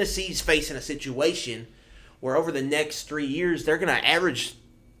situation. Tennessee's facing a situation where over the next 3 years, they're going to average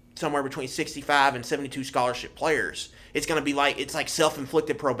somewhere between 65 and 72 scholarship players. It's going to be it's like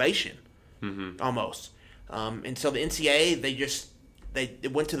self-inflicted probation, almost. And so the NCAA, they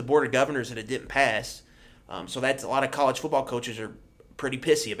went to the Board of Governors and it didn't pass. So that's a lot of college football coaches are pretty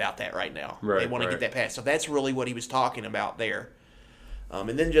pissy about that right now. Right, they want to get that passed. So that's really what he was talking about there.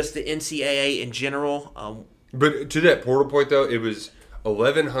 And then just the NCAA in general. But to that portal point, though, it was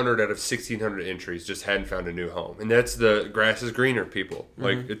 1,100 out of 1,600 entries just hadn't found a new home, and that's the grass is greener, people.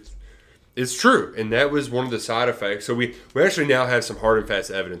 Like it's true, and that was one of the side effects. So we actually now have some hard and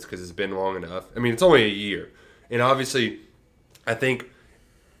fast evidence because it's been long enough. I mean, it's only a year, and obviously, I think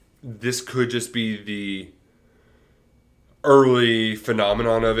this could just be the early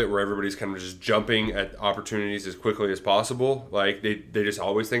phenomenon of it where everybody's kind of just jumping at opportunities as quickly as possible. Like they just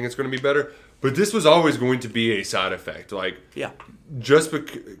always think it's going to be better. But this was always going to be a side effect. Like just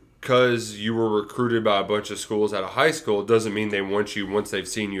because you were recruited by a bunch of schools out of high school doesn't mean they want you once they've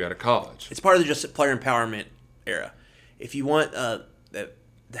seen you out of college. It's part of the just player empowerment era. If you want to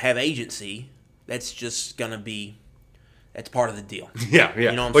have agency, that's just going to be that's part of the deal. Yeah.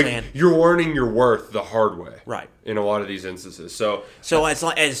 You know what I'm saying? You're learning your worth the hard way. Right. In a lot of these instances. So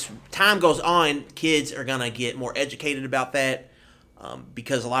as time goes on, kids are going to get more educated about that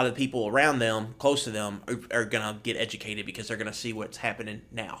because a lot of the people around them, close to them, are going to get educated because they're going to see what's happening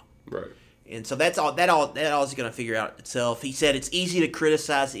now. Right. And so that all is going to figure out itself. He said it's easy to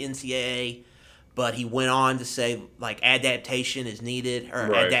criticize the NCAA, but he went on to say like adaptation is needed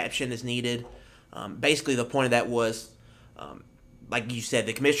or adaptation is needed. Basically, the point of that was, like you said,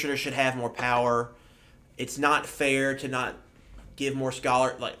 the commissioner should have more power. It's not fair to not give more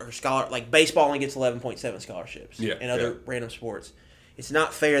like baseball only gets 11.7 scholarships and other random sports. It's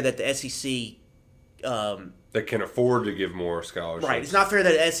not fair that the SEC that can afford to give more scholarships. Right. It's not fair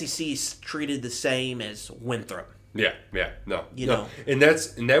that the SEC is treated the same as Winthrop. Yeah, no. You know. And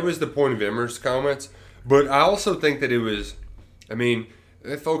that was the point of Emmer's comments. But I also think that it was, I mean,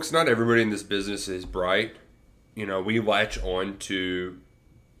 folks, not everybody in this business is bright. You know, we latch on to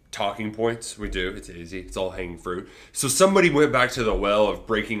talking points. We do. It's easy. It's all hanging fruit. So somebody went back to the well of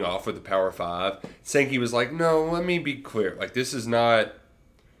breaking off with the Power 5. Sankey was like, no, let me be clear. Like, this is not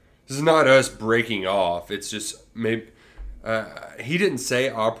us breaking off. It's just maybe he didn't say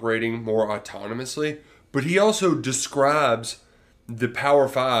operating more autonomously, but he also describes the Power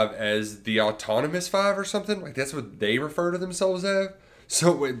 5 as the autonomous 5 or something. Like, that's what they refer to themselves as.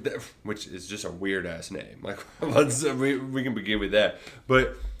 So, which is just a weird ass name. Like, we can begin with that.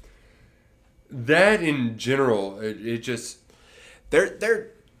 But that in general, it just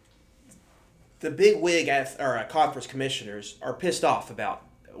they're the big wig or conference commissioners are pissed off about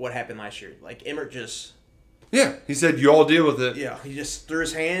what happened last year. Like Emmert just he said you all deal with it. Yeah, he just threw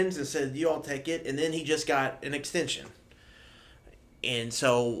his hands and said you all take it, and then he just got an extension. And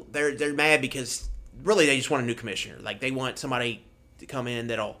so they're mad because really they just want a new commissioner. Like they want somebody to come in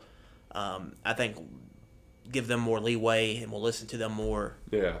that'll, I think, give them more leeway and will listen to them more.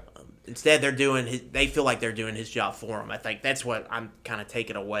 Yeah. Instead, they feel like they're doing his job for him. I think that's what I'm kind of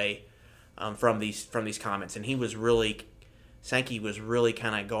taking away from these comments. And Sankey was really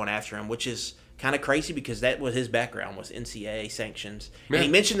kind of going after him, which is kind of crazy because that was his background was NCAA sanctions. Yeah. And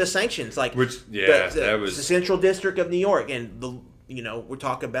he mentioned the sanctions, like that was the Central District of New York, and we're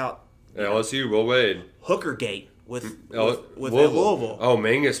talking about LSU, Will Wade, Hookergate. With Louisville. Oh,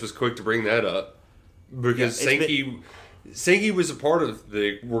 Mangus was quick to bring that up because Sankey was a part of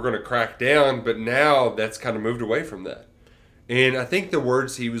we're going to crack down, but now that's kind of moved away from that. And I think the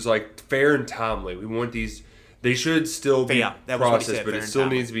words he was like fair and timely. We want these. They should still be processed, but it still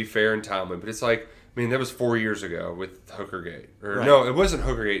needs to be fair and timely. But it's like, I mean, that was 4 years ago with Hookergate. No, it wasn't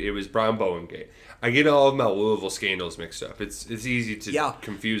Hookergate. It was Brian Bowengate. I get all of my Louisville scandals mixed up. It's easy to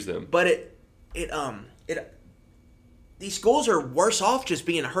confuse them. But these schools are worse off just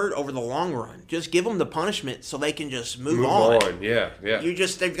being hurt over the long run. Just give them the punishment so they can just move on. Yeah.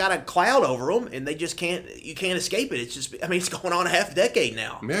 They've got a cloud over them, and they just you can't escape it. It's just, I mean, it's going on a half decade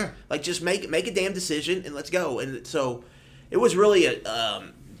now. Yeah. Like, just make a damn decision and let's go. And so it was really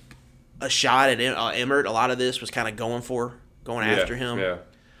a shot at Emmert. A lot of this was kind of going after him. Yeah.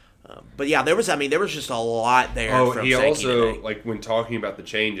 But yeah, there was just a lot there. From he Sankey also, today. like when talking about the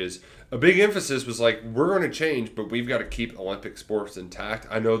changes, a big emphasis was like, we're going to change, but we've got to keep Olympic sports intact.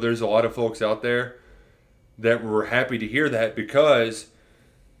 I know there's a lot of folks out there that were happy to hear that because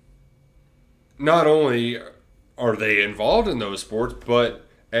not only are they involved in those sports, but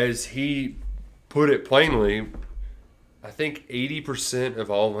as he put it plainly, I think 80%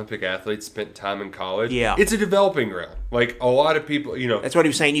 of all Olympic athletes spent time in college. Yeah. It's a developing ground. Like, a lot of people, That's what he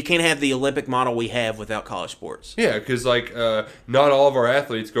was saying. You can't have the Olympic model we have without college sports. Yeah, because, not all of our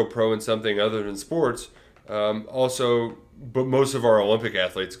athletes go pro in something other than sports. But most of our Olympic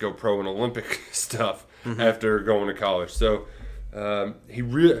athletes go pro in Olympic stuff after going to college. So, it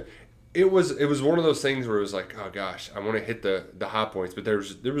was one of those things where it was like, oh, gosh, I want to hit the high points. But there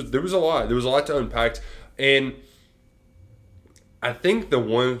was a lot. There was a lot to unpack. And I think the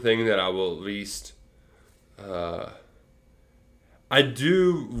one thing that I will at least I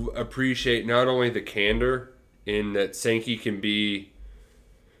do appreciate not only the candor in that Sankey can be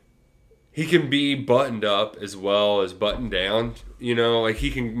buttoned up as well as buttoned down. You know, like he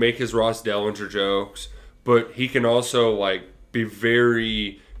can make his Ross Dellinger jokes, but he can also like be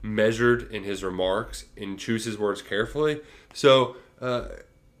very measured in his remarks and choose his words carefully. So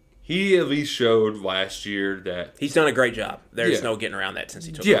he at least showed last year that he's done a great job. There's no getting around that since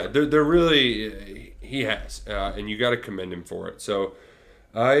he took over. Yeah, they're really he has, and you got to commend him for it. So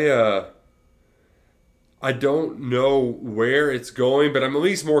I don't know where it's going, but I'm at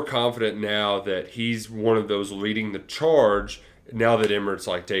least more confident now that he's one of those leading the charge now that Emmert's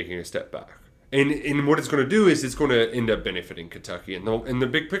like taking a step back. And what it's going to do is it's going to end up benefiting Kentucky in the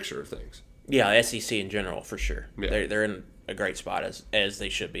big picture of things. Yeah, SEC in general for sure. Yeah. They're in a great spot as they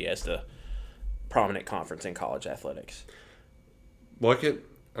should be as the prominent conference in college athletics. Luckett,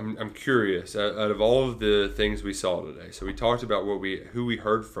 I'm curious. Out of all of the things we saw today, so we talked about who we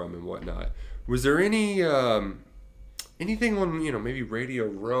heard from and whatnot. Was there any anything on maybe Radio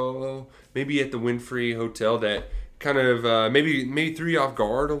Row, maybe at the Winfrey Hotel that kind of maybe threw you off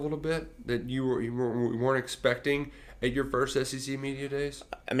guard a little bit that you weren't expecting at your first SEC Media Days?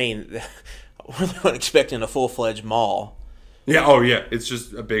 I mean, we weren't expecting a full-fledged mall. Yeah. Oh, yeah. It's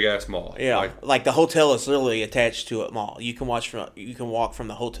just a big ass mall. Yeah. Like the hotel is literally attached to a mall. You can walk from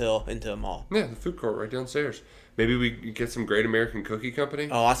the hotel into a mall. Yeah, the food court right downstairs. Maybe we get some Great American Cookie Company.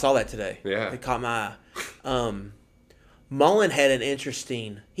 Oh, I saw that today. Yeah. It caught my eye. Mullen had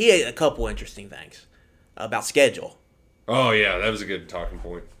he had a couple interesting things about schedule. Oh, yeah. That was a good talking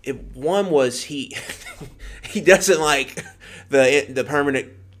point. One was he doesn't like the permanent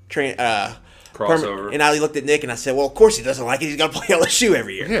crossover. And I looked at Nick and I said, well, of course he doesn't like it. He's going to play LSU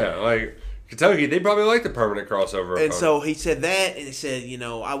every year. Yeah, like Kentucky, they probably like the permanent crossover. And so he said that, and he said,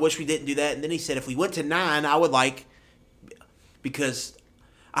 I wish we didn't do that. And then he said, if we went to 9, I would like, because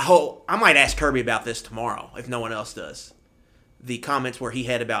I might ask Kirby about this tomorrow if no one else does. The comments where he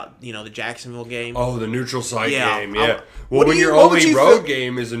had about, the Jacksonville game. Oh, the neutral site game, yeah. Well, when your only road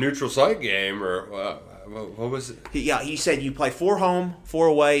game is a neutral site game, or what was it? He said you play 4 home, 4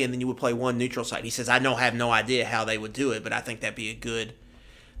 away, and then you would play 1 neutral site. He says, I have no idea how they would do it, but I think that'd be a good.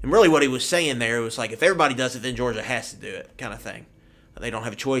 And really what he was saying there was like, if everybody does it, then Georgia has to do it, kind of thing. They don't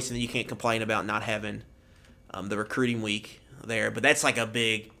have a choice, and then you can't complain about not having the recruiting week there. But that's like a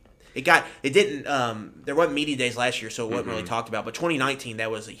big. There wasn't media days last year, so it wasn't really talked about. But 2019,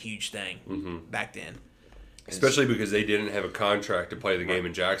 that was a huge thing back then. Especially because they didn't have a contract to play the game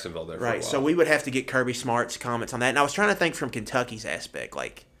in Jacksonville there for a while. Right, so we would have to get Kirby Smart's comments on that. And I was trying to think from Kentucky's aspect.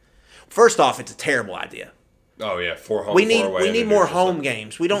 Like, first off, it's a terrible idea. Oh, yeah, 4 home, 4 away. We need more home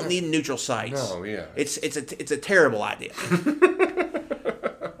games. We don't need neutral sites. No, yeah. It's a terrible idea.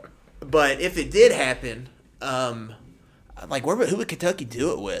 But if it did happen, who would Kentucky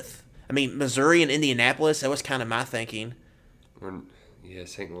do it with? I mean, Missouri and Indianapolis, that was kind of my thinking. Yeah,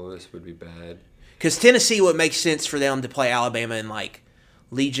 St. Louis would be bad. Because Tennessee would make sense for them to play Alabama in, like,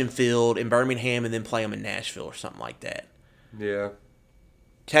 Legion Field in Birmingham and then play them in Nashville or something like that. Yeah.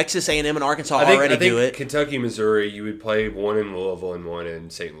 Texas A&M and Arkansas already do it. Kentucky, Missouri, you would play 1 in Louisville and 1 in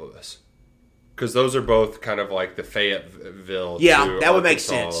St. Louis. Because those are both kind of like the Fayetteville. Yeah, that would make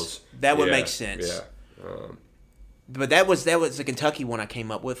Arkansas's. sense. That would make sense. Yeah. But that was the Kentucky one I came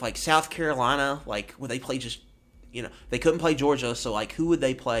up with. Like South Carolina, like would they play just, they couldn't play Georgia, so like who would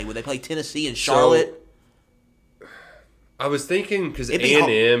they play? Would they play Tennessee and Charlotte? So, I was thinking because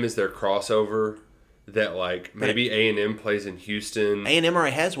A&M is their crossover that like maybe A&M plays in Houston. A&M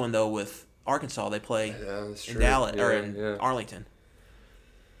already has one though with Arkansas. They play in Dallas or in Arlington.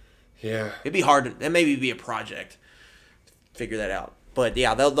 Yeah, it'd be hard. That maybe be a project. Figure that out. But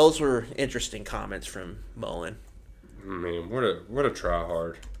yeah, those were interesting comments from Mullen. Man, what a try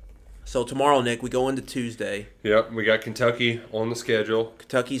hard. So tomorrow, Nick, we go into Tuesday. Yep, we got Kentucky on the schedule.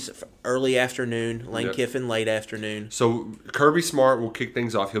 Kentucky's early afternoon, Lane Kiffin late afternoon. So Kirby Smart will kick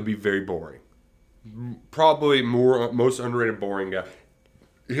things off. He'll be very boring. Probably most underrated boring guy.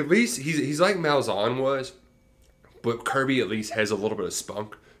 At least he's like Malzahn was, but Kirby at least has a little bit of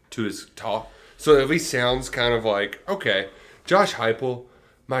spunk to his talk. So it at least sounds kind of like, okay, Josh Heupel,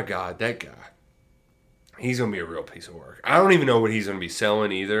 my God, that guy. He's going to be a real piece of work. I don't even know what he's going to be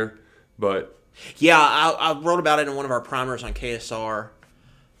selling either, but... Yeah, I wrote about it in one of our primers on KSR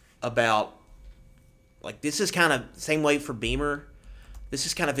about, like, this is kind of the same way for Beamer. This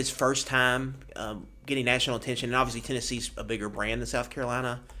is kind of his first time getting national attention, and obviously Tennessee's a bigger brand than South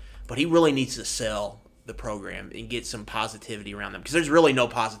Carolina, but he really needs to sell the program and get some positivity around them because there's really no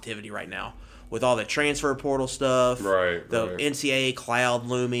positivity right now with all the transfer portal stuff, right? The NCAA cloud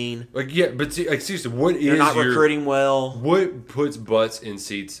looming. But seriously, what is They're not recruiting well? What puts butts in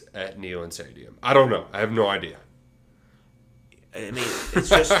seats at Neyland Stadium? I don't know. I have no idea. I mean, it's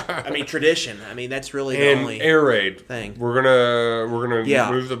just tradition. I mean, that's really the only air raid thing. We're gonna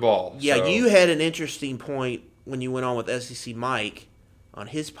move the ball. Yeah, so. You had an interesting point when you went on with SEC Mike on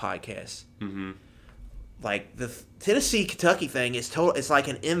his podcast. Mm-hmm. Like the Tennessee-Kentucky thing is total. It's like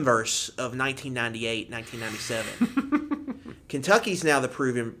an inverse of 1998, 1997. Kentucky's now the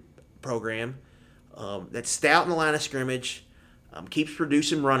proven program that's stout in the line of scrimmage, keeps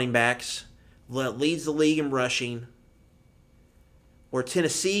producing running backs, leads the league in rushing. Where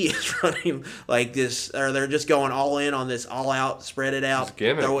Tennessee is running like this, or they're just going all in on this, all out, spread it out,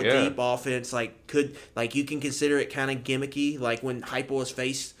 throw it deep offense. Like you can consider it kind of gimmicky. Like when Heupel has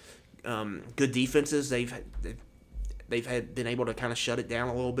faced good defenses, they've been able to kind of shut it down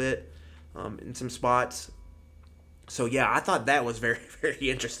a little bit in some spots. So yeah, I thought that was very, very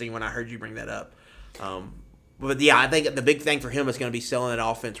interesting when I heard you bring that up. But yeah, I think the big thing for him is going to be selling that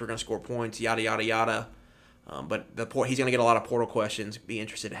offense. We're going to score points, yada yada yada. But he's going to get a lot of portal questions. Be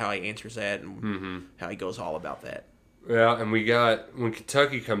interested in how he answers that and how he goes all about that. Yeah, and when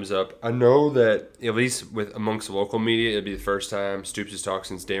Kentucky comes up, I know that at least amongst the local media, it'd be the first time Stoops has talked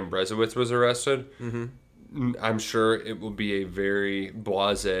since Dan Brezowitz was arrested. Mm-hmm. I'm sure it will be a very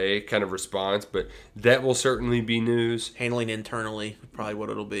blasé kind of response, but that will certainly be news. Handling internally, probably what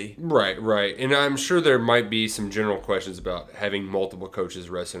it'll be. Right. And I'm sure there might be some general questions about having multiple coaches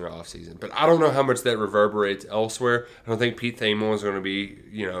arrested in the offseason. But I don't know how much that reverberates elsewhere. I don't think Pete Thamel is going to be,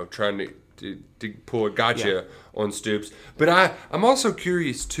 trying to pull a gotcha on Stoops. But I'm also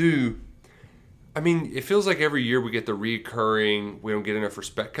curious, too. I mean, it feels like every year we get the reoccurring, we don't get enough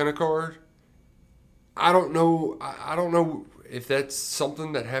respect kind of card. I don't know if that's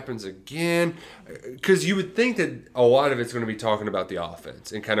something that happens again, because you would think that a lot of it's going to be talking about the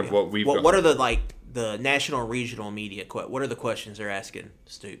offense and kind of what we've. What are the national and regional media? What are the questions they're asking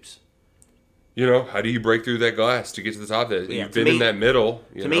Stoops? How do you break through that glass to get to the top of it? You've been in that middle.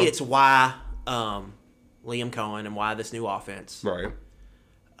 To me, it's why Liam Cohen and why this new offense. Right.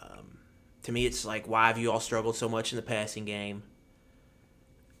 To me, it's like, why have you all struggled so much in the passing game?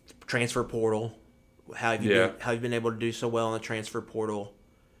 Transfer portal. How have you been able to do so well in the transfer portal?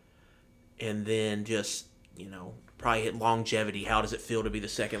 And then just, probably hit longevity. How does it feel to be the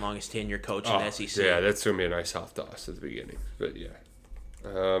second longest tenure coach in the SEC? Yeah, that's going to be a nice soft toss at the beginning. But yeah.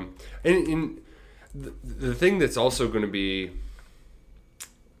 And the thing that's also going to be,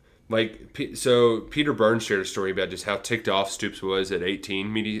 so Peter Burns shared a story about just how ticked off Stoops was at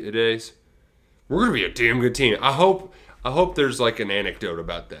 18 media days. We're going to be a damn good team. I hope there's like an anecdote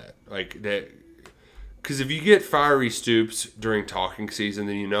about that. Like that. Because if you get fiery Stoops during talking season,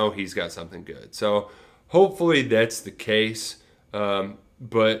 then he's got something good. So hopefully that's the case.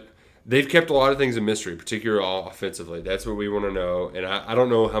 But they've kept a lot of things a mystery, particularly offensively. That's what we want to know. And I don't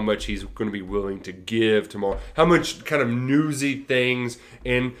know how much he's going to be willing to give tomorrow. How much kind of newsy things.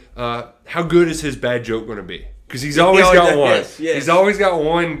 And how good is his bad joke going to be? Because he's always got one. Yes. He's always got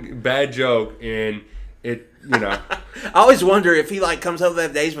one bad joke. And it, I always wonder if he comes up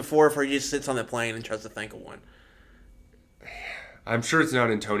that days before, or he just sits on the plane and tries to think of one. I'm sure it's not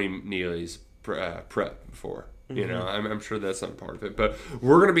in Tony Neely's prep before. I'm sure that's not part of it. But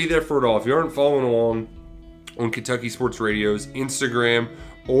we're going to be there for it all. If you aren't following along on Kentucky Sports Radio's Instagram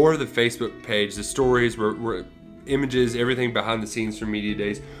or the Facebook page, the stories, images, everything behind the scenes from Media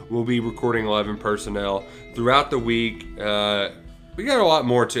Days, we'll be recording live in personnel throughout the week. We got a lot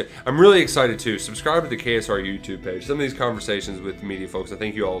more to. I'm really excited too. Subscribe to the KSR YouTube page. Some of these conversations with media folks, I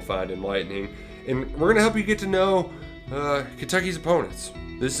think you all will find enlightening, and we're gonna help you get to know Kentucky's opponents.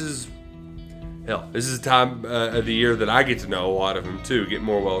 This is the time of the year that I get to know a lot of them too, get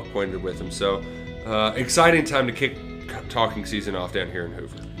more well acquainted with them. So exciting time to kick talking season off down here in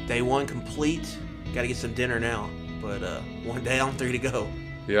Hoover. Day one complete. Got to get some dinner now, but 1 down, 3 to go.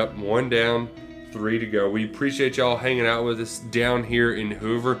 Yep, 1 down. 3 to go. We appreciate y'all hanging out with us down here in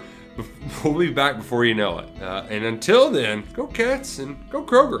Hoover. We'll be back before you know it. And until then, go Cats and go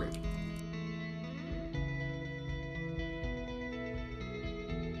Kroger.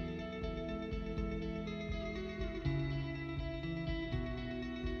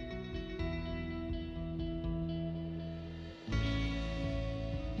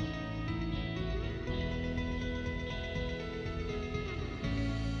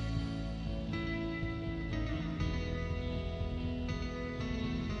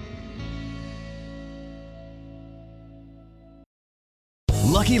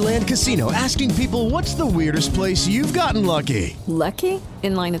 Lucky Land Casino, asking people, what's the weirdest place you've gotten lucky? Lucky?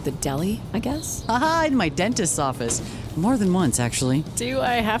 In line at the deli, I guess? Aha, in my dentist's office. More than once, actually. Do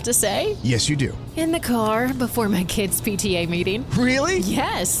I have to say? Yes, you do. In the car before my kids' PTA meeting. Really?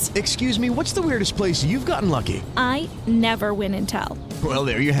 Yes. Excuse me, what's the weirdest place you've gotten lucky? I never win and tell. Well,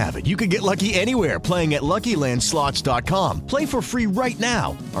 there you have it. You can get lucky anywhere, playing at LuckyLandSlots.com. Play for free right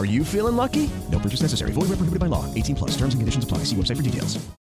now. Are you feeling lucky? No purchase necessary. Void where prohibited by law. 18+. Terms and conditions apply. See website for details.